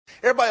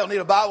Everybody will need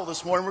a Bible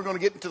this morning. We're going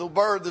to get into the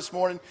Word this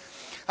morning.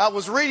 I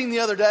was reading the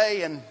other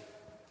day and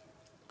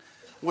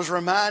was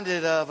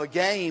reminded of a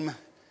game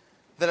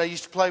that I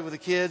used to play with the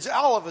kids.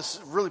 All of us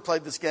really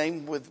played this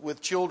game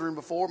with children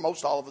before.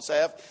 Most all of us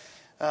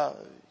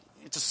have.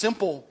 It's a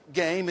simple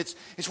game. It's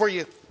where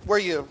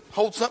you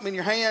hold something in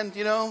your hand.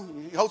 You know,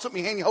 you hold something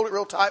in your hand. You hold it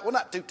real tight. Well,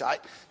 not too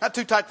tight. Not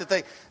too tight that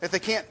they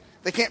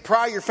can't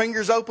pry your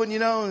fingers open, you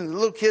know. And the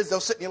little kids, they'll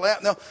sit in your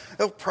lap and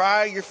they'll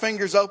pry your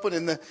fingers open.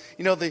 And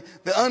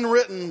the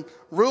unwritten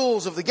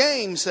rules of the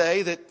game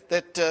say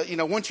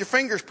that once your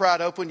finger's pried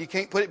open, you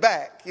can't put it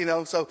back. You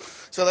know, so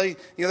they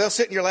they'll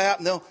sit in your lap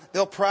and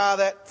they'll pry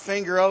that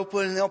finger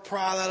open and they'll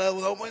pry that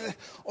open.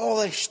 Oh,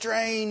 they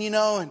strain, you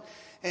know,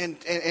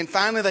 and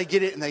finally they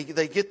get it and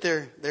they get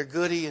their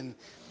goodie and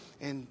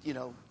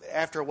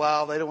after a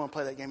while they don't want to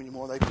play that game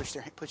anymore. They push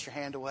your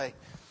hand away,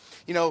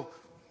 you know.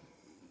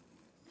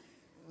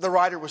 The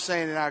writer was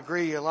saying, and I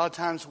agree, a lot of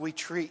times we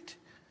treat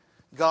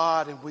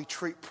God and we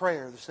treat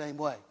prayer the same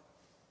way.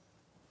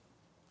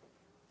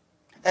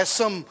 As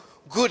some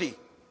goodie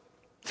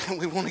that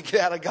we want to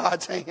get out of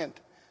God's hand.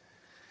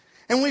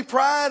 And we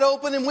pry it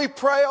open and we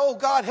pray, oh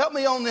God, help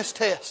me on this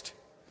test.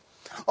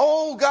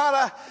 Oh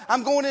God,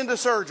 I'm going into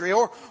surgery.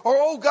 Or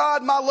oh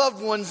God, my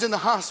loved one's in the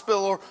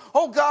hospital. Or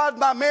oh God,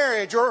 my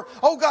marriage. Or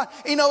oh God,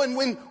 and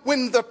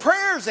when the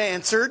prayer's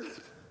answered,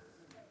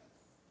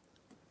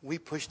 we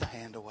push the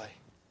hand away.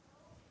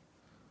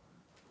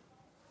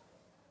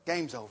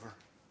 Game's over.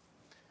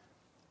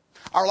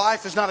 Our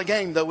life is not a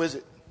game, though, is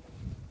it?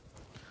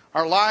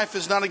 Our life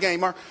is not a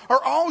game. Are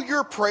all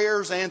your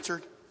prayers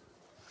answered?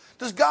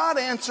 Does God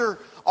answer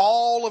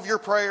all of your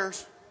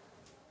prayers?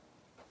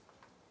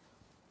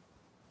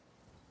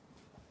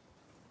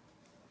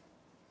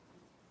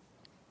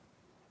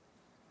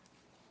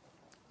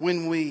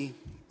 When we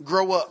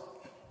grow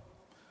up,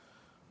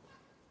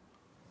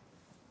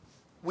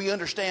 we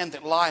understand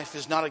that life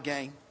is not a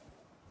game.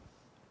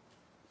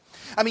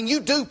 I mean, you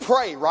do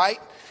pray, right?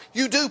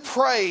 You do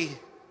pray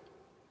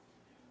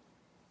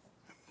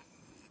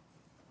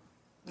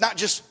not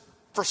just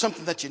for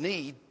something that you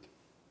need,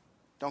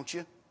 don't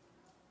you?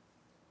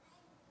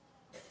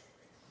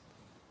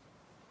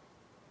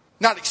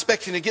 Not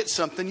expecting to get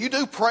something. You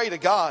do pray to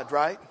God,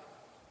 right?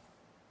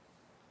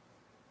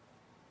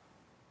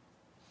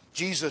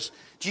 Jesus,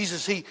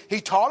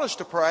 He taught us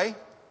to pray.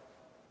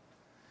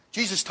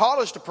 Jesus taught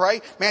us to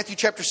pray. Matthew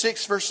chapter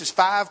 6, verses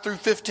 5 through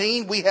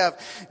 15. We have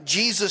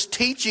Jesus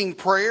teaching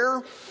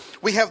prayer.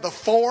 We have the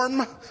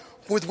form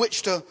with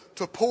which to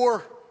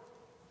pour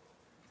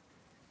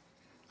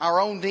our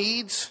own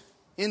needs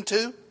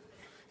into.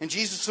 And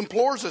Jesus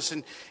implores us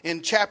in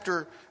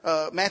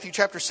Matthew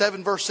chapter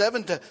 7, verse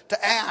 7 to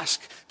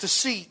ask, to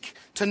seek,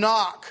 to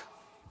knock.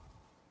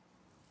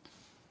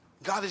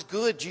 God is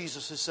good,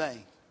 Jesus is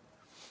saying.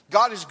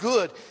 God is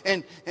good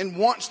and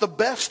wants the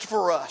best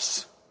for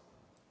us.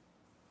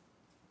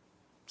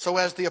 So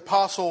as the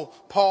Apostle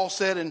Paul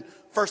said in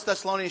 1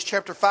 Thessalonians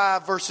chapter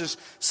 5, verses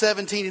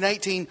 17 and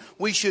 18,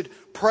 we should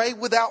pray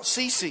without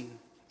ceasing.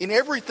 In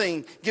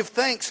everything, give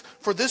thanks,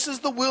 for this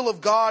is the will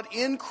of God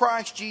in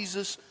Christ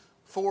Jesus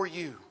for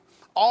you.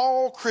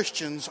 All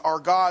Christians are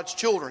God's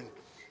children.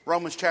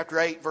 Romans chapter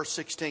 8, verse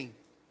 16.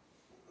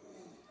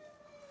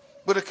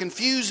 But a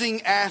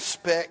confusing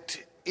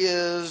aspect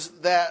is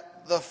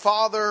that the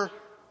father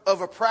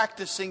of a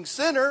practicing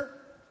sinner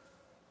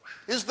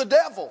is the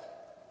devil.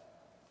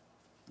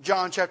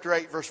 John chapter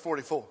 8, verse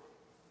 44.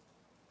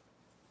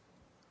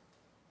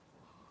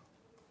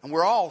 And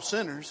we're all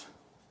sinners.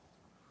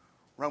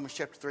 Romans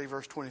chapter 3,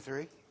 verse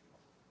 23.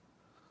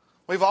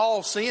 We've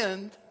all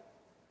sinned.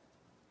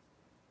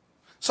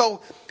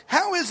 So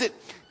how is it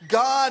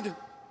God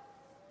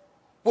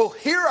will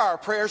hear our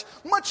prayers,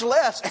 much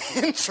less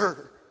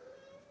answer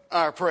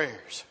our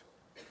prayers,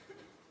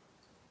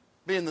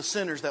 being the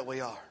sinners that we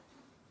are?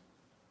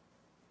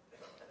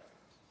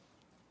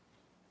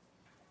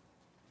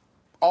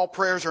 All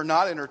prayers are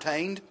not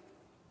entertained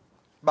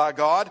by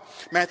God.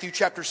 Matthew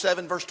chapter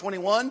 7, verse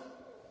 21.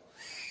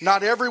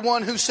 Not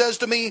everyone who says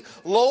to me,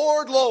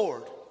 Lord,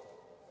 Lord,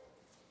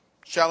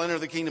 shall enter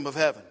the kingdom of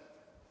heaven.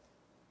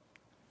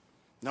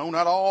 No,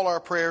 not all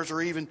our prayers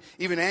are even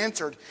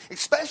answered,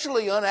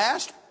 especially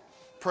unasked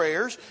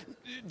prayers.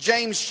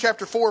 James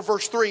chapter 4,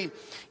 verse 3.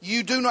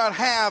 You do not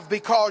have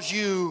because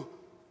you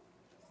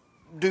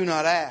do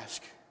not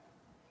ask.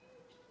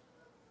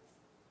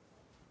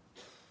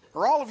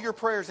 Are all of your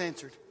prayers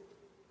answered?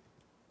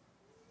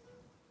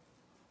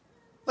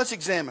 Let's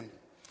examine.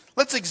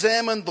 Let's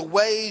examine the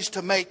ways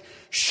to make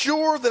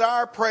sure that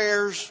our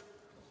prayers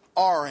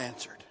are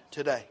answered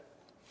today.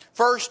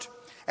 First,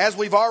 as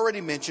we've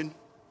already mentioned,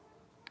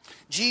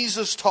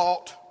 Jesus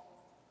taught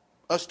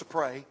us to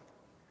pray,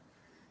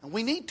 and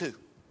we need to.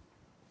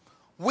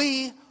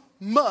 We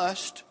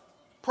must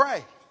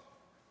pray.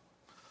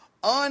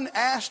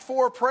 Unasked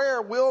for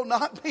prayer will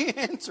not be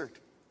answered.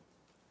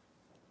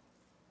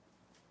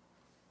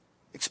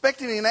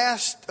 Expecting an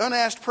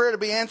unasked prayer to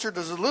be answered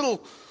is a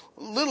little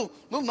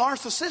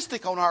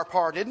narcissistic on our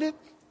part, isn't it?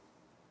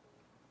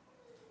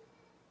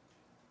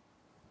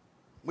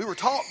 We were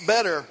taught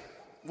better,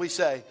 we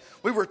say.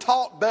 We were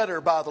taught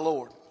better by the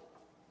Lord.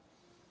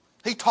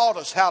 He taught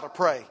us how to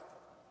pray.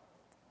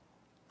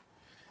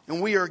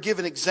 And we are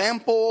given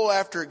example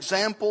after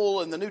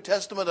example in the New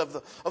Testament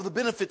of the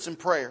benefits in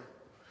prayer,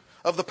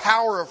 of the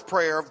power of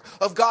prayer,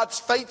 of God's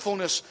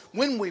faithfulness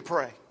when we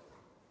pray.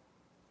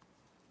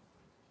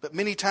 But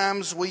many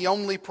times we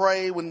only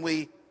pray when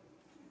we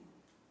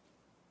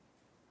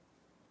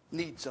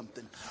need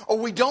something. Or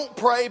we don't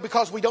pray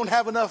because we don't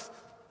have enough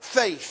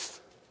faith.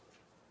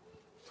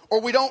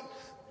 Or we don't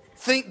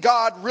think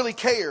God really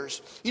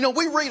cares. You know,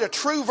 we read a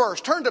true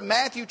verse. Turn to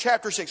Matthew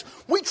chapter 6.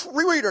 We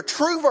read a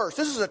true verse.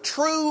 This is a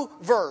true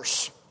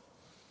verse.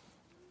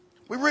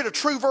 We read a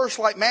true verse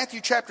like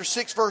Matthew chapter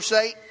 6 verse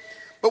 8.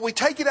 But we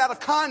take it out of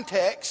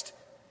context.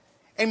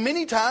 And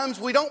many times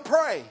we don't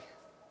pray.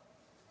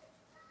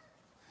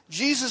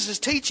 Jesus is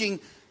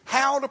teaching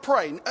how to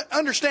pray.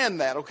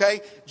 Understand that,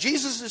 okay?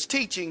 Jesus is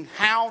teaching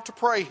how to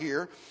pray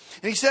here.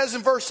 And he says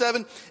in verse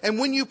 7, "And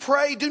when you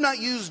pray, do not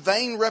use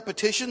vain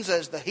repetitions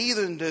as the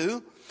heathen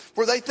do,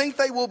 for they think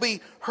they will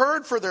be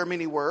heard for their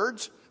many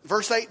words."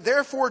 Verse 8,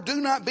 "Therefore do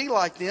not be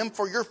like them,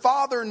 for your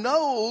Father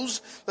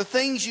knows the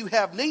things you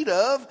have need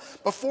of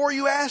before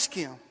you ask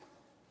Him."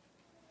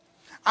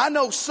 I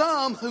know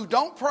some who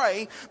don't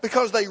pray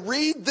because they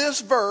read this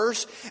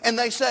verse and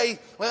they say,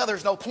 well,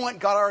 there's no point.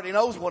 God already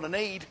knows what I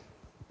need.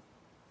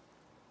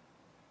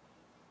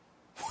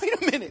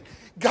 Wait a minute.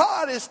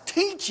 God is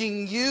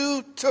teaching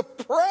you to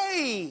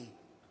pray.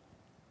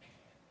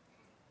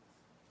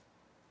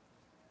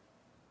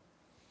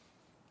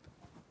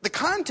 The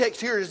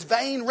context here is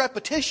vain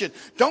repetition.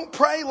 Don't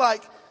pray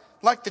like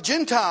the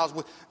Gentiles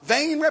with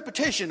vain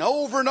repetition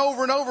over and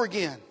over and over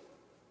again.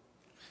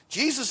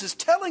 Jesus is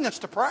telling us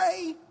to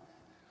pray.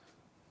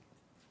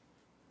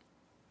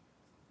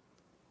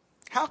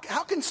 How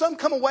can some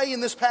come away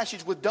in this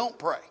passage with don't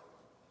pray?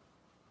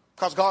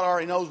 Because God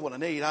already knows what I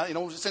need. It's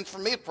a sense for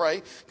me to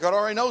pray. God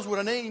already knows what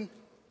I need.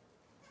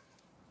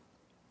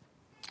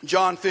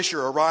 John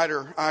Fisher, a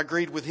writer, I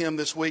agreed with him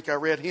this week. I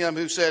read him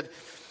who said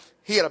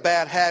he had a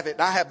bad habit.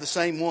 And I have the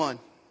same one.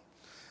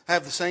 I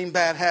have the same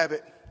bad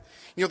habit.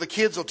 You know, the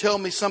kids will tell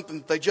me something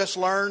that they just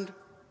learned.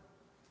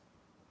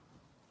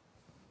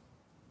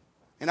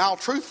 And I'll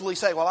truthfully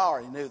say, well, I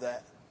already knew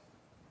that.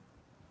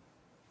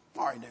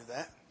 I already knew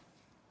that.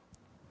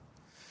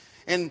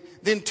 And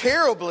then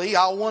terribly,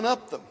 I'll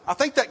one-up them. I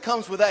think that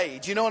comes with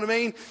age. You know what I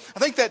mean? I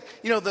think that,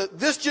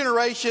 this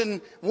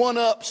generation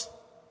one-ups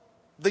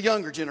the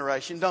younger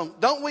generation,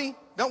 don't we?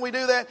 Don't we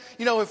do that?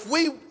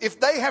 If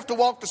they have to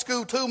walk to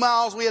school 2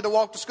 miles, we had to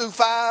walk to school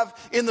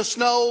 5 in the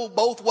snow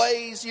both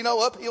ways,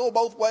 uphill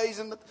both ways.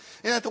 Isn't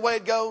that the way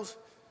it goes?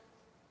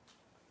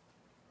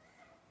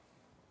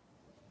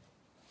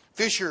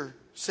 Fisher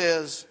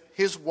says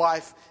his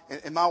wife,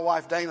 and my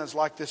wife Dana's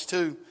like this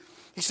too.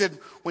 He said,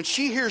 when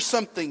she hears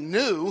something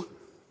new,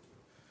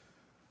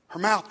 her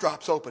mouth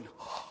drops open.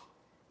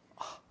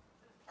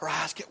 Her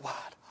eyes get wide.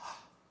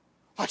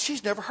 Like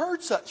she's never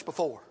heard such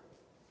before.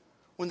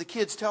 When the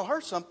kids tell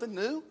her something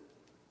new.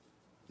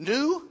 And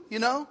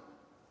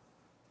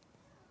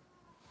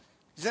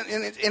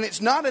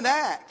it's not an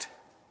act.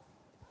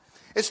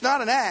 It's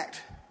not an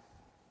act.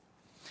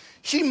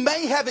 She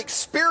may have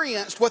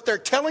experienced what they're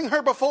telling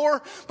her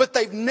before, but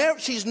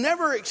she's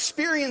never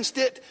experienced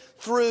it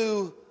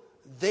through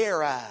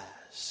their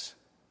eyes.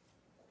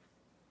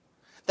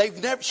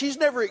 She's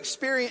never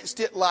experienced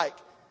it like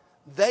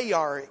they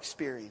are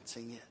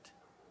experiencing it.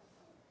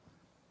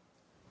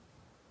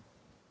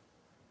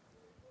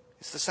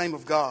 It's the same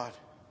of God.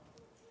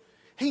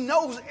 He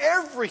knows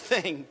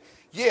everything.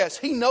 Yes,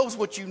 He knows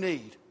what you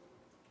need.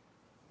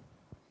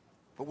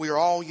 But we are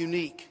all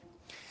unique.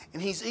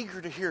 And He's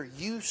eager to hear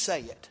you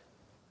say it.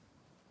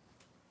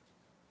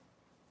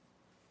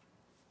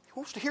 He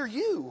wants to hear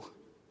you.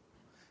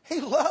 He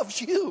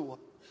loves you.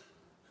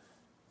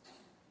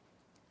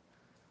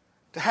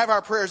 To have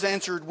our prayers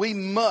answered, we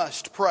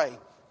must pray.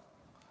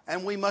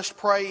 And we must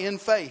pray in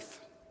faith.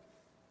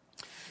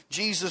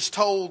 Jesus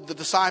told the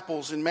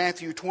disciples in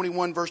Matthew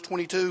 21 verse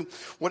 22,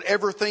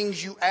 whatever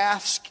things you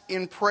ask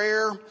in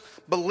prayer,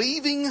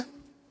 believing,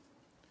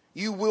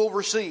 you will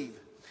receive.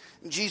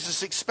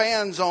 Jesus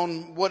expands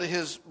on what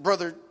James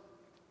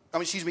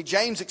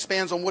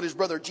expands on what his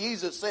brother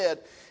Jesus said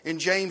in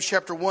James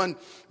chapter 1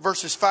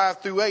 verses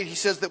 5 through 8. He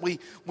says that we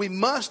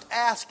must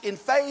ask in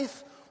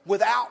faith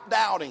without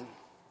doubting.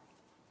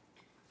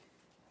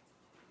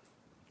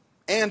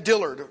 Ann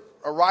Dillard,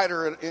 a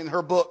writer in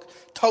her book,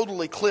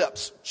 Total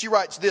Eclipse, she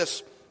writes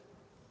this.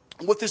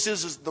 What this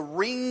is the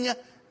Ring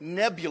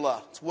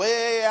Nebula. It's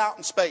way out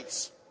in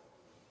space.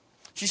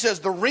 She says,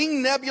 the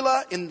Ring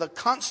Nebula in the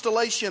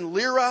constellation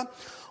Lyra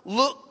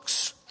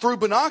looks through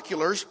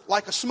binoculars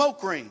like a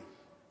smoke ring.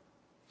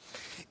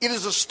 It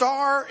is a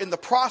star in the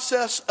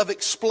process of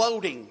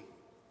exploding.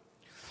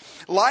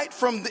 Light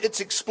from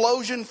its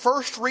explosion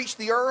first reached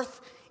the Earth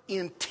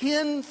in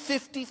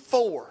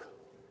 1054.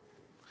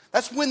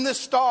 That's when this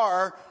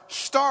star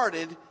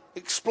started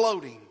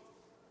exploding.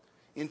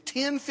 In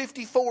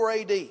 1054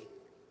 AD.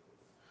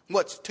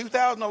 What's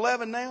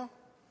 2011 now?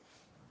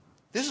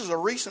 This is a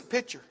recent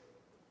picture.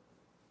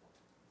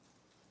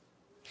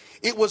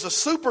 It was a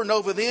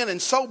supernova then,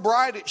 and so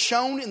bright it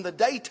shone in the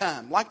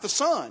daytime, like the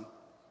sun.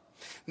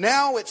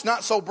 Now it's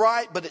not so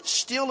bright, but it's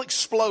still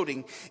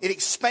exploding. It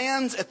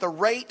expands at the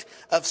rate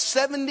of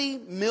 70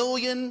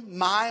 million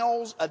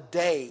miles a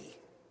day.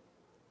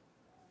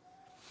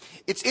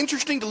 It's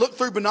interesting to look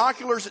through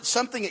binoculars at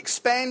something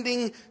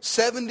expanding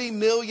 70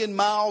 million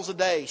miles a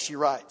day, she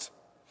writes.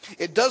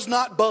 It does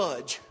not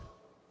budge.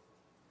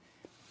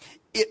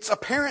 Its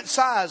apparent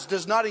size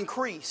does not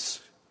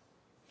increase.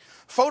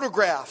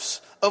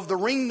 Photographs of the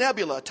Ring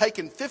Nebula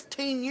taken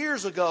 15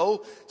 years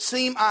ago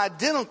seem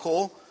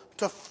identical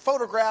to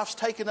photographs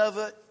taken of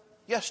it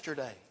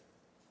yesterday.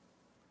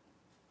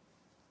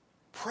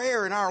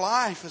 Prayer in our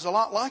life is a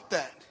lot like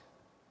that.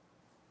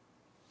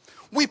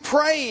 We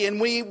pray and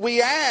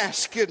we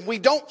ask and we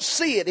don't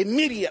see it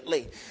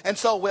immediately. And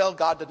so, well,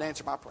 God didn't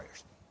answer my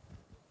prayers.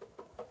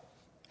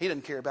 He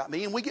doesn't care about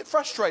me, and we get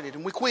frustrated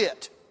and we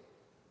quit.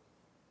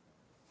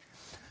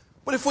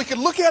 But if we could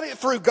look at it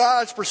through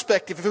God's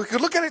perspective, if we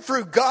could look at it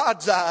through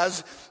God's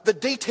eyes, the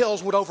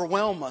details would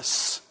overwhelm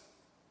us.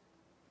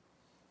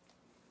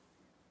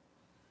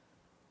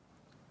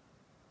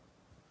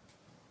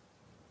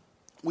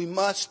 We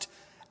must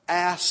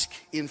ask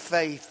in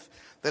faith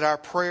that our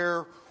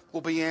prayer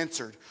will be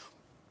answered.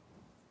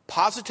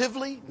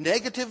 Positively,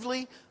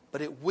 negatively,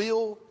 but it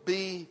will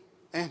be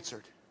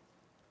answered.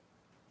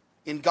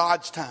 In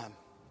God's time.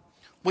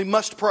 We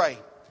must pray.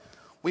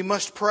 We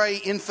must pray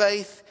in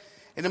faith.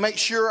 And to make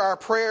sure our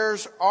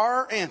prayers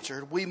are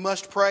answered, we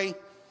must pray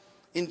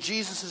in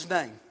Jesus'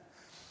 name.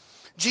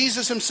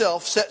 Jesus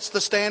himself sets the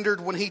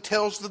standard when he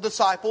tells the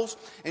disciples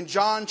in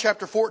John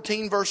chapter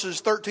 14 verses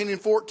 13 and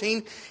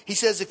 14. He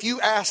says, if you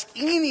ask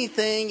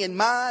anything in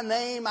my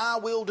name, I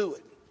will do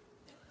it.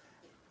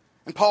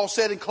 And Paul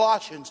said in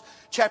Colossians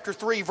chapter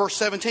 3 verse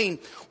 17,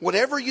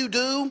 whatever you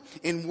do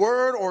in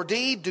word or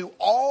deed, do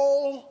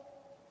all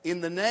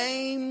in the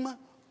name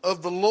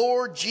of the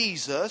Lord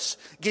Jesus,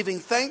 giving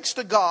thanks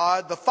to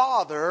God the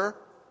Father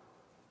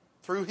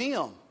through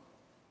him.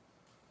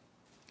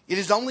 It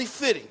is only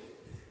fitting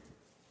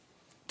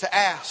to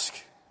ask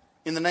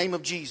in the name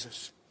of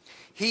Jesus.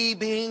 He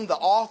being the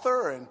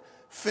author and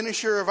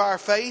finisher of our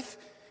faith,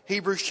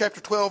 Hebrews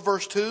chapter 12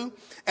 verse 2,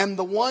 and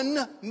the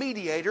one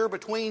mediator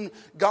between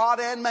God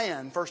and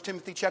man, 1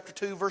 Timothy chapter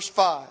 2 verse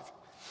 5.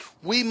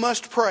 We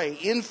must pray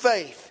in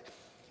faith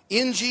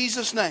in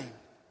Jesus' name.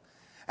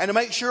 And to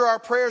make sure our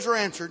prayers are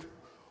answered,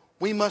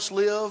 we must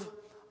live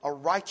a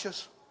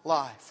righteous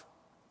life.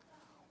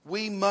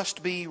 We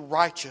must be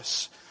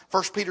righteous.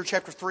 1 Peter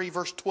chapter 3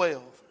 verse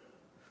 12.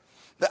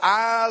 The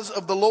eyes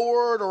of the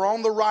Lord are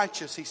on the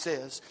righteous, he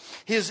says.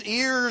 His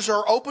ears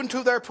are open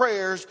to their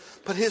prayers,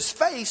 but his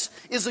face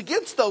is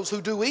against those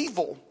who do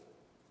evil.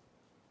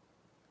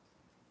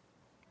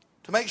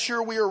 To make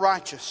sure we are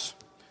righteous,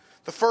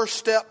 the first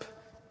step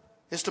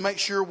is to make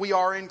sure we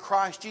are in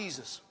Christ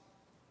Jesus.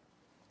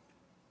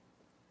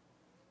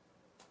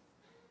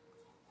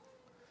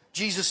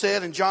 Jesus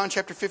said in John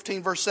chapter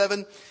 15 verse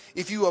 7,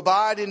 if you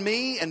abide in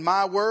me and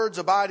my words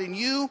abide in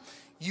you,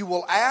 you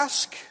will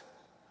ask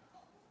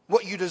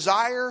what you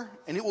desire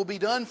and it will be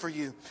done for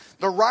you.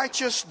 The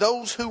righteous,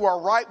 those who are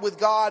right with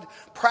God,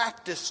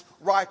 practice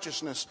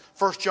righteousness.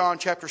 1 John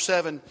chapter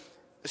 3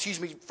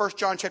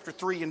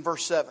 and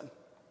verse 7.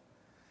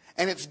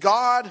 And it's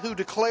God who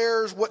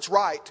declares what's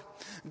right.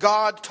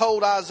 God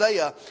told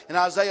Isaiah in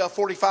Isaiah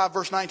 45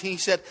 verse 19, he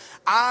said,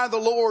 I, the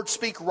Lord,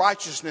 speak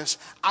righteousness.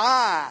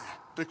 I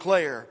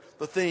declare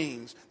the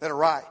things that are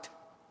right.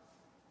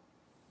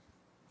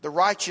 The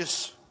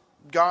righteous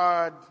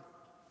God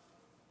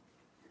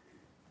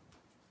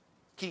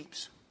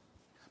keeps,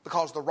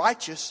 because the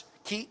righteous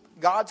keep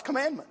God's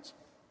commandments.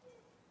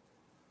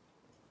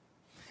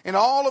 And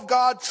all of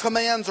God's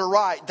commands are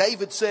right.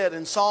 David said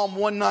in Psalm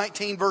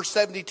 119 verse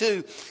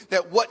 72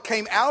 that what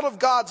came out of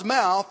God's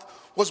mouth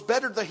was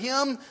better to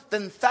him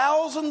than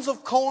thousands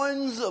of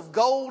coins of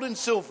gold and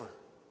silver.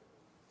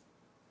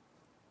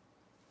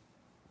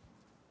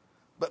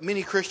 But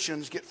many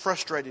Christians get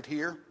frustrated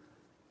here.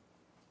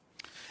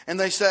 And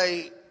they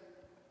say,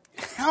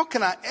 how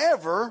can I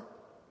ever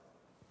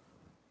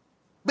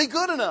be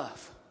good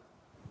enough?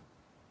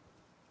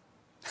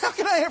 How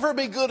can I ever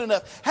be good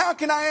enough? How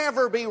can I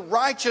ever be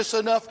righteous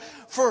enough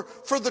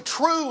for the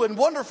true and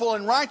wonderful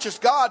and righteous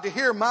God to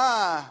hear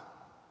my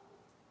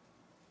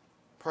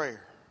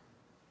prayer?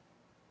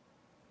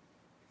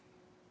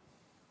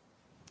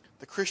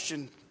 The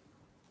Christian,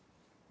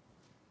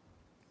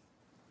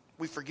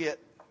 we forget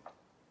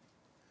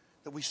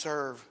that we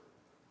serve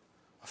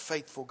a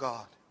faithful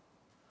God,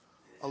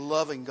 a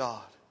loving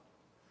God.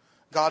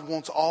 God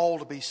wants all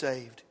to be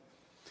saved.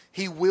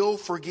 He will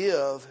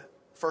forgive.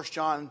 1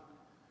 John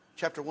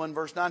chapter 1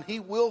 verse 9. He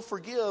will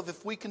forgive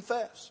if we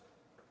confess.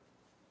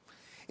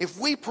 If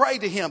we pray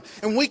to him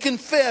and we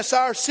confess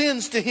our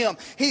sins to him,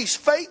 he's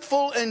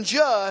faithful and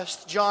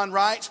just, John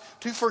writes,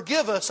 to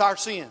forgive us our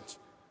sins.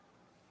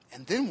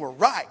 And then we're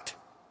right.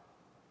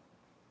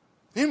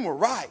 Then we're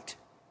right.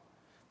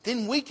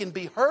 then we can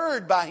be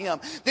heard by Him.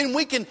 Then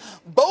we can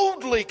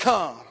boldly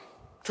come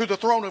to the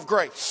throne of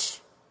grace.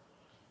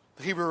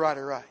 The Hebrew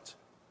writer writes.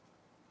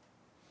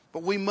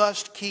 But we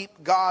must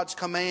keep God's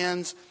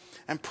commands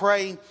and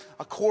pray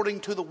according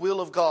to the will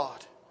of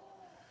God.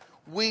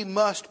 We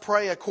must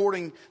pray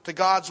according to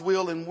God's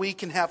will, and we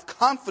can have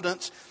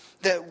confidence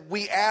that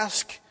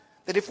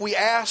if we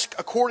ask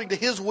according to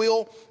His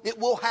will, it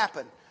will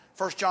happen.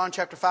 1 John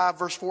chapter 5,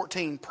 verse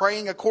 14.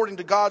 Praying according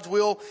to God's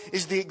will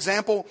is the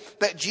example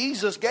that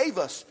Jesus gave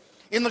us.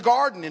 In the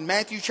garden, in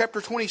Matthew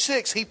chapter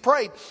 26, He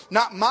prayed,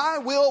 "Not my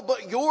will,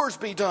 but yours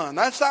be done."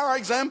 That's our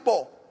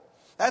example.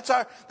 That's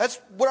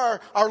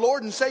what our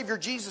Lord and Savior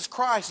Jesus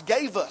Christ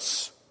gave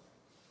us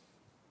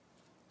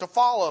to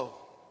follow.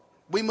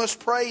 We must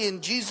pray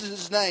in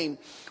Jesus' name.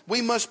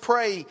 We must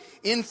pray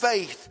in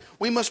faith.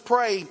 We must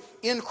pray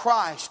in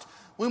Christ.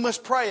 We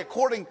must pray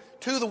according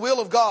to the will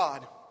of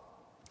God.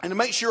 And to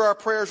make sure our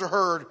prayers are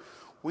heard,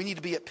 we need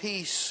to be at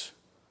peace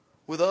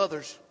with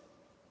others.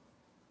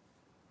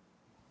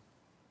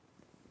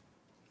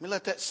 Let me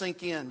let that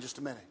sink in just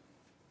a minute.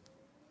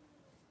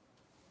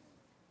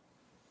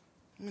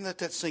 Let me let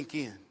that sink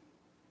in.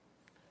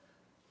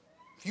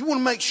 If you want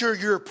to make sure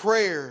your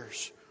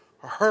prayers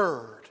are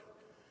heard,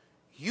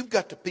 you've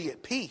got to be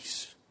at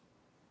peace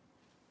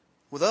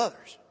with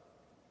others.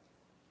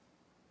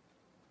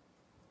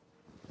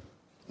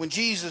 When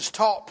Jesus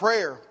taught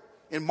prayer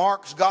in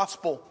Mark's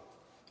Gospel,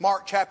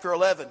 Mark chapter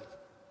 11,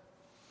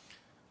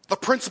 the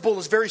principle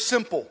is very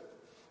simple.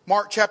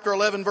 Mark chapter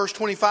 11, verse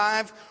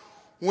 25.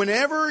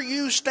 Whenever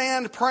you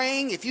stand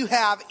praying, if you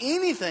have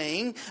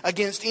anything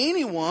against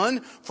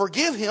anyone,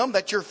 forgive him,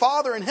 that your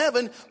Father in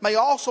heaven may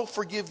also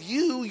forgive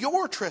you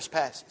your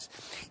trespasses.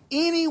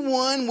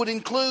 Anyone would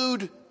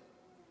include,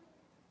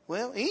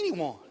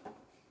 anyone.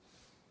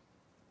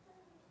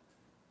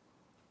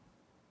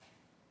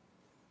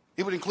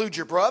 It would include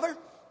your brother,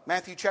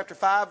 Matthew chapter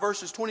 5,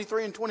 verses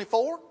 23 and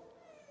 24.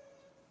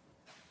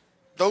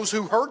 Those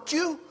who hurt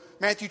you,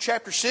 Matthew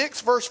chapter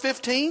 6, verse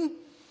 15.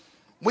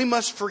 We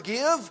must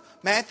forgive,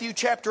 Matthew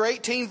chapter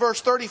 18,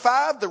 verse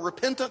 35, the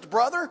repentant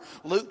brother,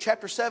 Luke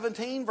chapter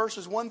 17,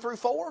 verses 1 through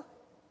 4.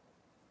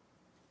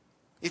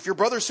 If your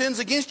brother sins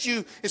against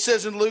you, it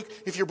says in Luke,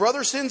 if your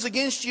brother sins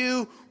against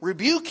you,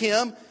 rebuke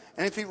him,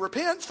 and if he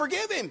repents,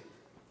 forgive him.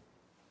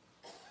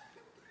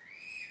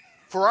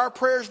 For our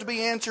prayers to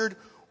be answered,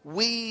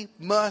 we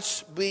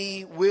must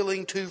be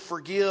willing to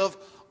forgive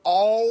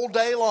all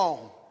day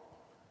long,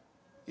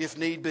 if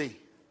need be.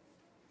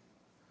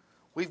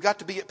 We've got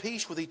to be at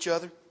peace with each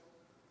other.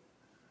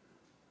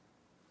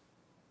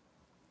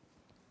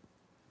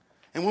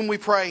 And when we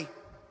pray,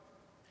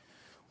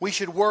 we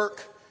should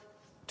work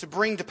to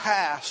bring to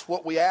pass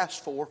what we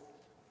ask for.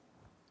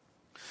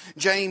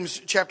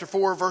 James chapter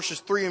 4, verses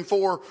 3 and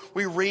 4,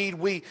 we read,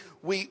 we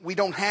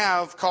don't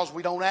have because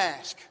we don't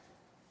ask.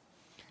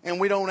 And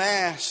we don't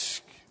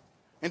ask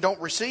and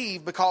don't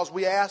receive because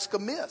we ask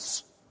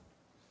amiss.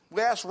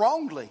 We ask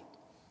wrongly.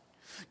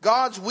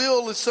 God's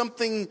will is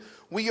something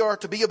we are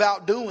to be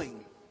about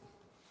doing.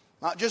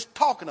 Not just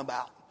talking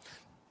about.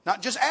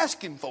 Not just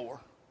asking for.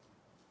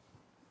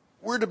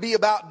 We're to be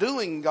about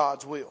doing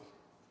God's will.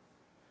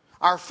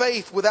 Our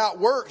faith without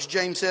works,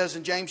 James says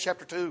in James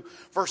chapter 2,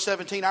 verse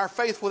 17, our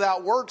faith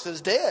without works is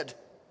dead.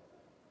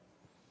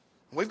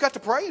 We've got to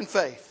pray in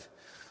faith.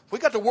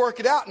 We've got to work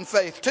it out in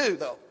faith too,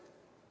 though.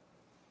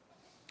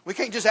 We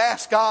can't just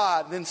ask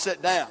God and then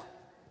sit down.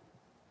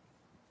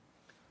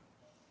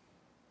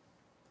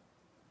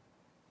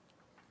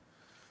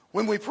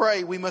 When we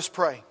pray, we must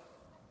pray.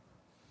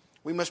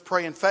 We must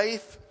pray in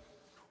faith.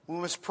 We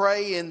must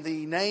pray in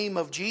the name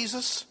of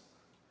Jesus.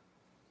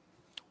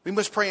 We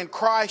must pray in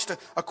Christ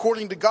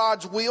according to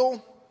God's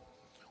will.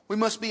 We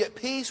must be at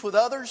peace with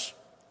others.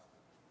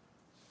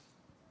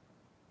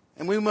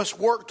 And we must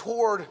work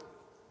toward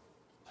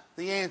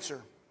the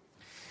answer.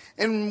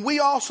 And we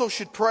also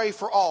should pray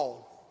for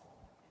all.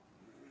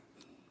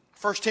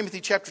 1 Timothy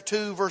chapter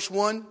 2, verse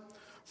 1,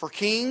 for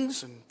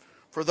kings and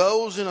for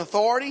those in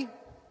authority,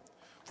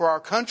 for our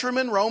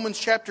countrymen, Romans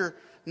chapter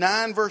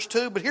 9, verse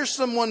 2. But here's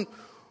someone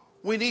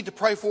we need to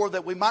pray for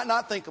that we might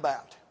not think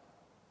about.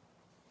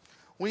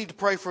 We need to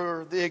pray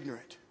for the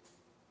ignorant.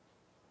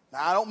 Now,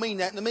 I don't mean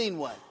that in a mean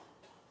way.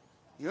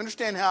 You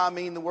understand how I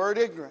mean the word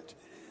ignorant.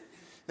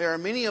 There are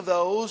many of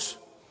those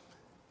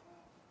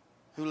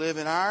who live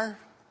in our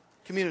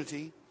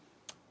community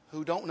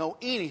who don't know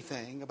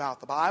anything about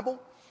the Bible.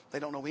 They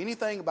don't know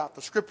anything about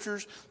the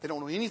Scriptures. They don't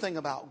know anything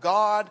about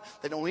God.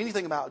 They don't know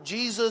anything about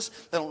Jesus.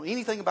 They don't know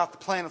anything about the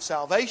plan of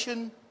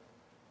salvation.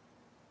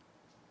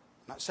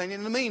 I'm not saying it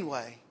in a mean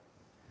way.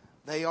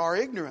 They are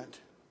ignorant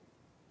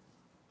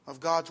of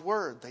God's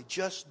Word. They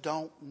just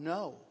don't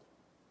know.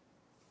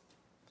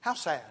 How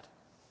sad.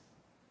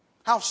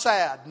 How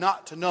sad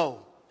not to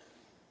know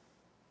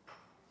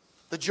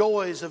the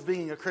joys of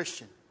being a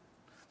Christian.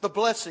 The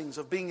blessings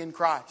of being in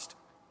Christ.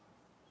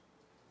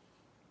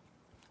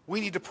 We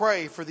need to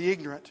pray for the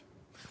ignorant.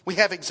 We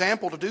have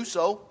example to do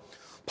so.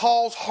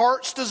 Paul's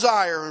heart's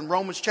desire in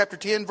Romans chapter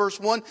 10, verse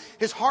 1,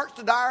 his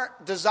heart's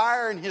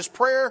desire in his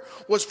prayer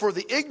was for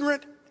the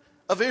ignorant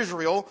of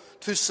Israel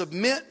to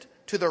submit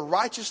to the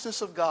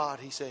righteousness of God,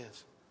 he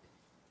says.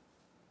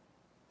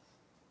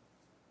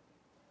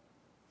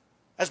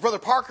 As Brother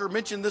Parker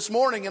mentioned this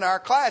morning in our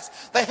class,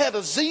 they had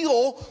a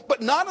zeal,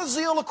 but not a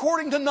zeal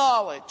according to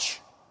knowledge.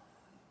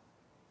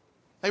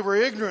 They were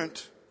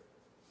ignorant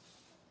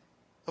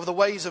of the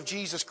ways of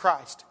Jesus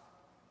Christ.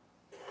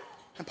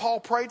 And Paul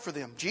prayed for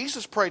them.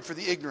 Jesus prayed for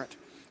the ignorant.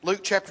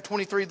 Luke chapter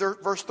 23,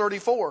 verse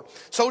 34.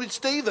 So did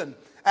Stephen.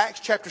 Acts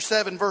chapter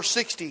 7, verse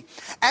 60.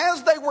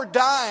 As they were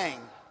dying,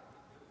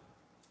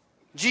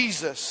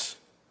 Jesus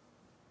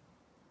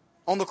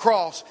on the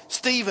cross,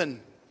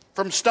 Stephen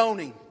from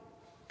stoning,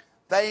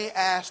 they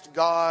asked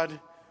God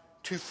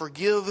to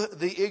forgive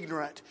the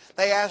ignorant.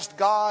 They asked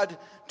God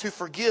to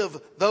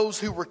forgive those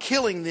who were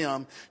killing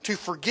them. To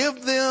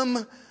forgive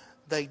them,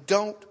 they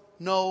don't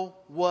know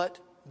what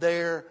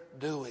they're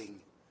doing.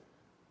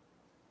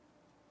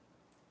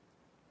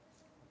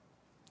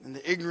 And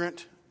the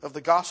ignorant of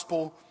the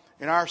gospel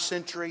in our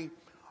century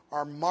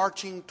are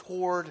marching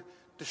toward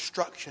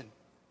destruction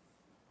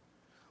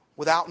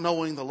without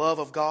knowing the love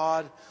of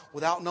God,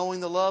 without knowing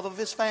the love of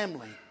His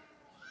family.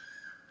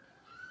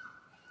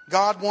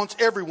 God wants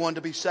everyone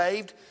to be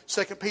saved.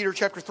 2 Peter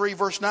chapter 3,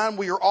 verse 9,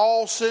 we are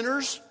all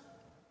sinners,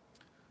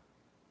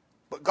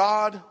 but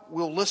God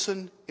will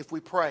listen if we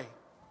pray.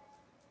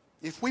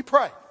 If we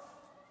pray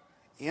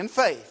in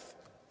faith,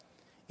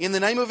 in the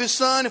name of His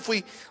Son, if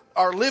we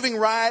are living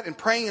right and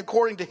praying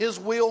according to His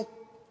will,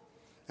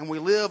 and we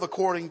live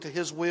according to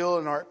His will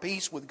and are at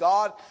peace with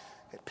God,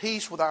 at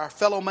peace with our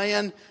fellow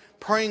man,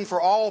 praying for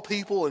all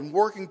people and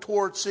working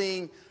towards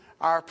seeing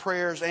our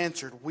prayers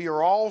answered. We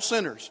are all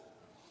sinners,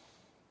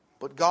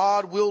 but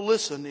God will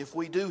listen if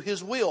we do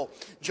His will.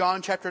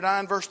 John chapter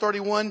 9, verse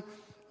 31.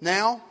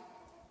 Now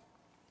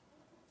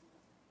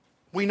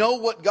we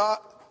know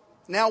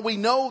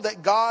that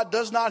God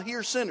does not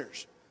hear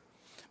sinners.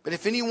 But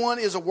if anyone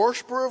is a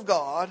worshiper of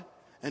God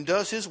and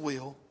does His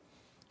will,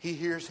 He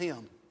hears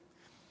him.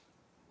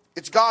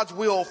 It's God's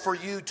will for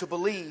you to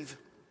believe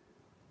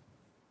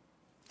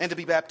and to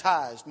be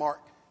baptized.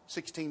 Mark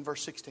 16,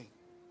 verse 16.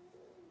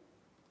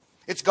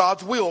 It's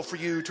God's will for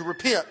you to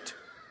repent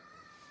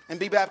and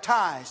be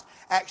baptized.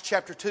 Acts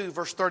chapter 2,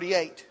 verse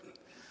 38.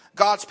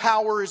 God's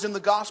power is in the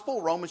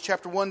gospel. Romans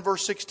chapter 1,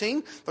 verse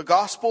 16. The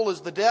gospel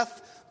is the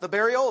death, the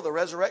burial, the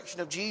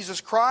resurrection of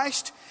Jesus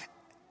Christ.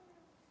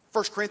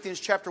 1 Corinthians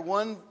chapter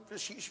 1,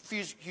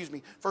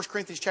 1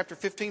 Corinthians chapter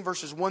 15,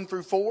 verses 1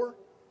 through 4.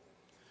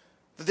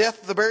 The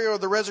death, the burial,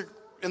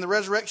 and the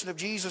resurrection of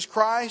Jesus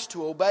Christ,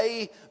 to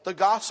obey the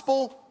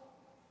gospel.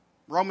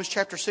 Romans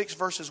chapter 6,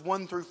 verses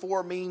 1 through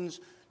 4 means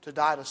to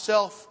die to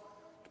self,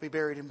 to be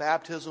buried in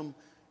baptism,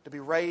 to be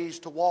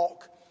raised to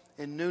walk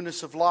in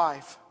newness of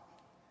life.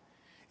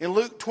 In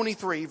Luke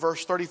 23,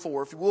 verse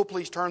 34, if you will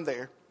please turn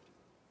there.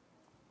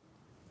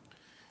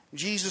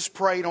 Jesus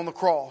prayed on the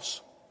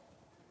cross.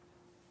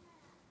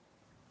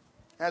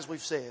 As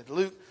we've said,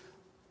 Luke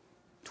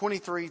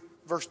 23,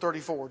 verse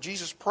 34.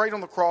 Jesus prayed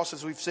on the cross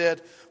as we've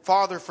said,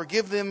 Father,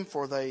 forgive them,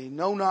 for they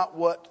know not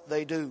what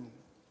they do.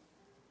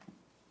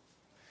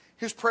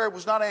 His prayer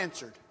was not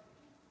answered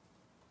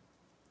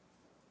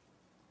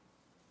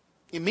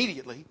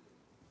immediately.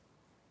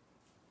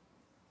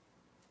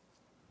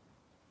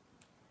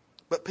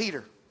 But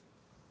Peter,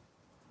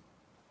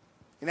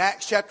 in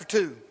Acts chapter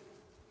 2,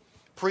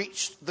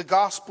 preached the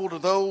gospel to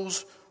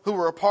those who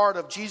were a part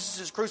of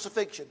Jesus'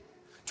 crucifixion.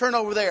 Turn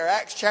over there,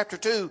 Acts chapter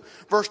 2,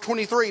 verse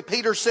 23.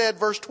 Peter said,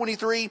 verse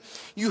 23,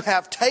 you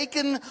have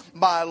taken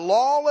by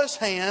lawless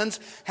hands,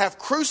 have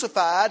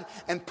crucified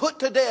and put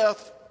to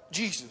death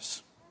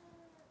Jesus.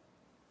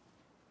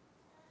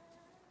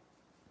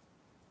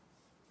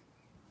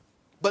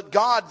 But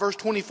God, verse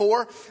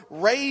 24,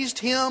 raised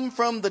him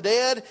from the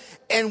dead.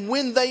 And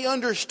when they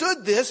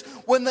understood this,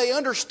 when they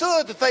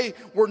understood that they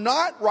were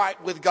not right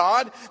with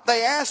God,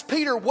 they asked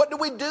Peter, what do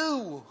we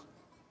do?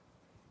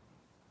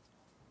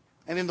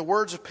 And in the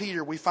words of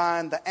Peter, we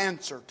find the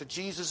answer to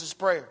Jesus'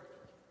 prayer.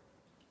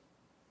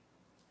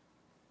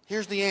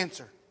 Here's the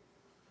answer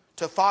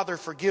to Father,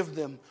 forgive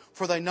them,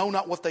 for they know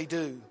not what they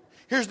do.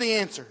 Here's the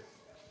answer.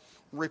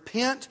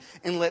 Repent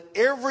and let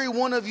every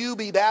one of you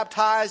be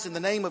baptized in the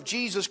name of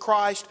Jesus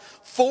Christ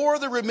for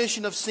the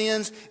remission of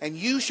sins, and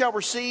you shall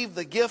receive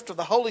the gift of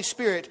the Holy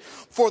Spirit.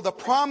 For the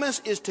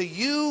promise is to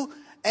you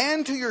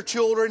and to your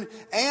children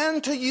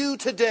and to you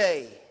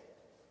today.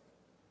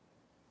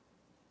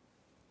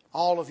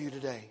 All of you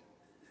today.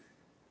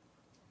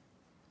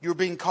 You're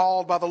being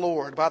called by the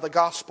Lord, by the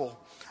gospel.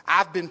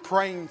 I've been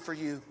praying for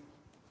you.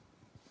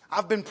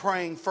 I've been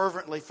praying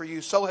fervently for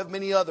you. So have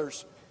many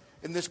others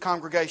in this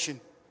congregation.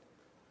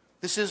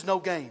 This is no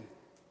game.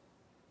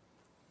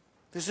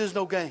 This is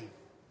no game.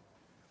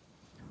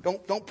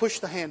 Don't push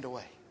the hand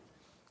away.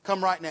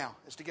 Come right now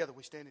as together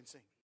we stand and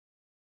sing.